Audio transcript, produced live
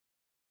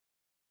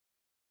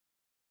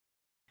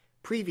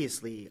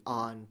Previously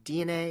on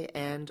DNA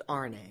and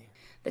RNA.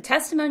 The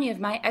testimony of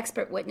my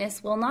expert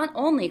witness will not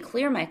only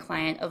clear my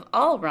client of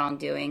all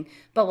wrongdoing,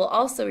 but will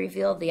also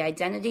reveal the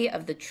identity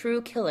of the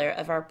true killer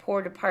of our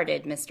poor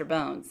departed Mr.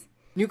 Bones.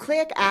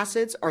 Nucleic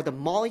acids are the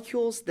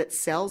molecules that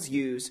cells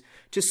use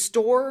to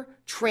store,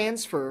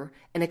 transfer,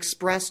 and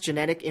express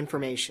genetic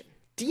information.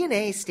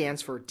 DNA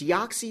stands for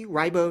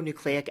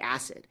deoxyribonucleic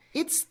acid.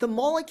 It's the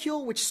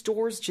molecule which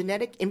stores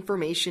genetic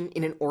information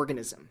in an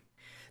organism.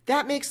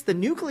 That makes the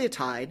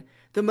nucleotide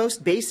the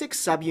most basic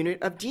subunit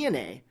of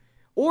DNA,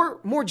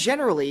 or more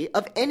generally,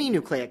 of any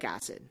nucleic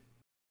acid.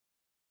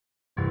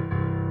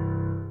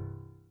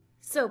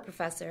 So,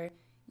 Professor,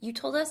 you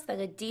told us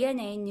that a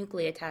DNA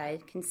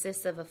nucleotide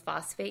consists of a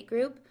phosphate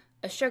group,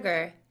 a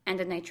sugar,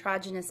 and a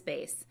nitrogenous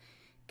base.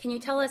 Can you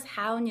tell us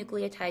how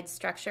nucleotide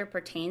structure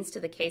pertains to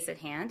the case at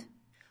hand?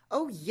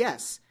 Oh,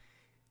 yes.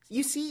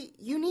 You see,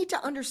 you need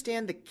to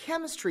understand the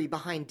chemistry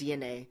behind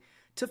DNA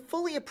to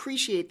fully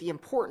appreciate the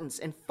importance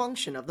and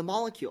function of the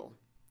molecule.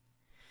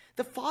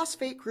 The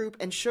phosphate group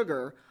and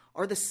sugar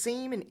are the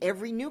same in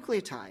every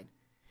nucleotide,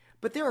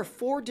 but there are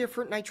 4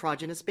 different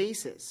nitrogenous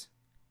bases: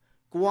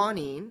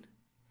 guanine,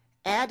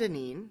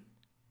 adenine,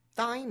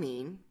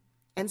 thymine,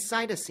 and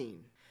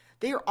cytosine.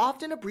 They are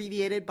often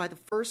abbreviated by the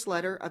first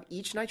letter of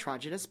each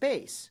nitrogenous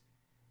base: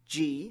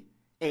 G,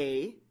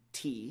 A,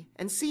 T,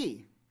 and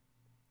C.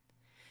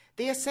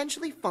 They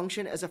essentially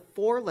function as a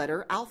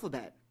 4-letter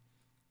alphabet.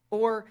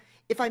 Or,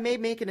 if I may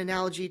make an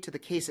analogy to the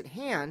case at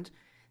hand,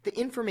 the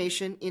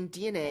information in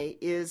DNA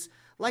is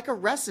like a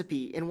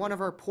recipe in one of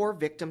our poor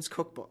victims'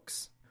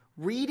 cookbooks.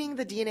 Reading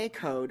the DNA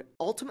code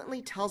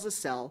ultimately tells a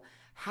cell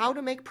how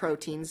to make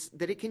proteins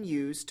that it can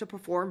use to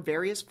perform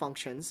various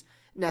functions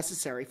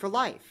necessary for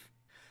life.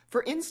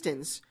 For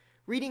instance,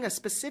 reading a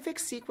specific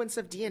sequence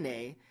of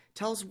DNA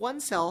tells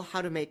one cell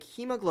how to make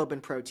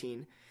hemoglobin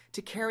protein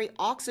to carry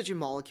oxygen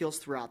molecules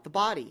throughout the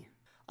body.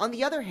 On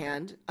the other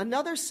hand,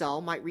 another cell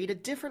might read a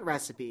different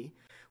recipe,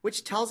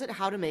 which tells it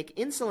how to make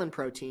insulin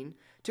protein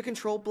to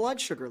control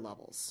blood sugar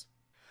levels.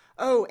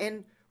 Oh,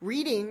 and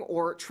reading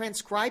or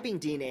transcribing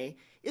DNA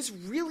is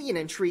really an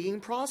intriguing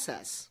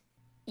process.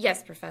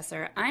 Yes,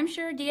 Professor, I'm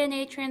sure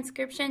DNA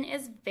transcription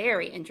is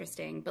very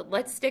interesting, but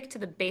let's stick to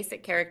the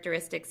basic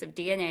characteristics of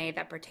DNA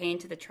that pertain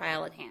to the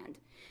trial at hand.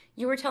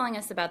 You were telling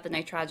us about the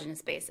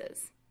nitrogenous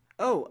bases.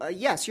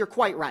 Yes, you're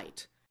quite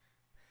right.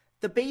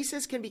 The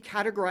bases can be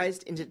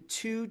categorized into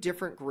 2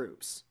 different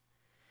groups.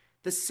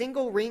 The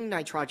single-ring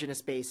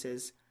nitrogenous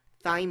bases,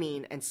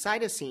 thymine and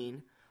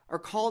cytosine, are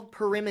called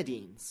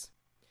pyrimidines.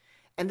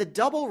 And the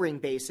double-ring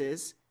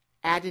bases,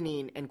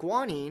 adenine and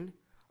guanine,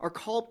 are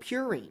called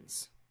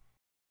purines.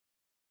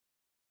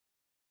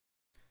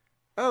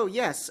 Oh,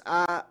 yes,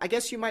 I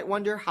guess you might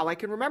wonder how I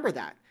can remember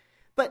that.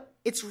 But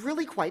it's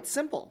really quite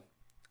simple.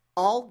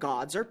 All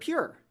gods are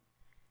pure.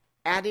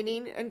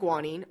 Adenine and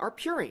guanine are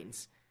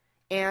purines.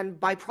 And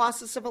by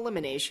process of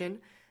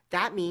elimination,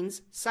 that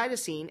means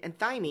cytosine and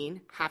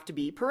thymine have to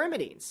be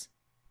pyrimidines.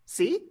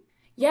 See?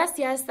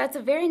 Yes, that's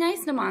a very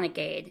nice mnemonic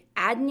aid.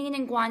 Adenine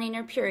and guanine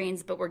are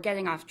purines, but we're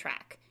getting off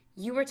track.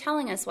 You were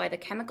telling us why the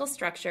chemical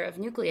structure of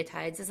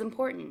nucleotides is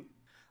important.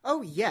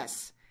 Oh,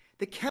 yes.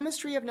 The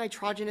chemistry of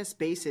nitrogenous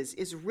bases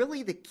is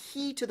really the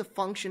key to the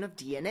function of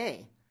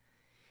DNA.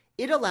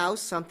 It allows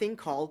something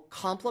called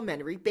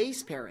complementary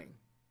base pairing.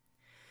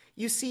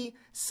 You see,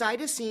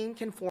 cytosine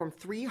can form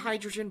 3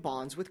 hydrogen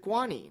bonds with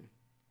guanine,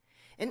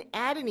 and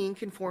adenine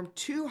can form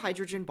 2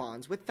 hydrogen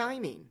bonds with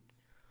thymine.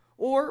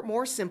 Or,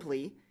 more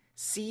simply,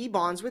 C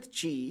bonds with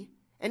G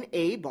and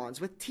A bonds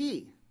with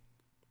T.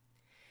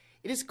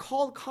 It is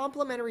called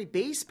complementary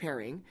base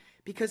pairing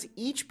because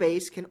each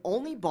base can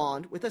only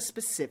bond with a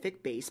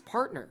specific base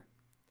partner.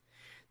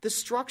 The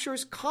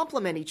structures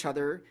complement each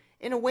other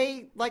in a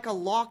way like a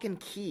lock and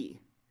key.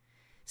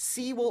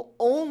 C will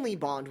only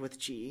bond with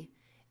G,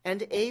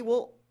 and A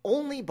will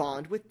only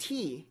bond with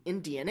T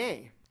in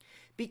DNA.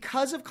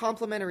 Because of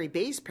complementary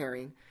base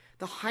pairing,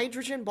 the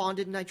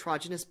hydrogen-bonded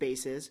nitrogenous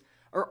bases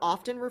are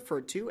often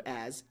referred to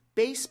as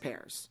base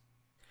pairs.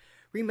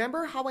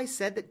 Remember how I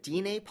said that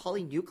DNA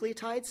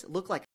polynucleotides look like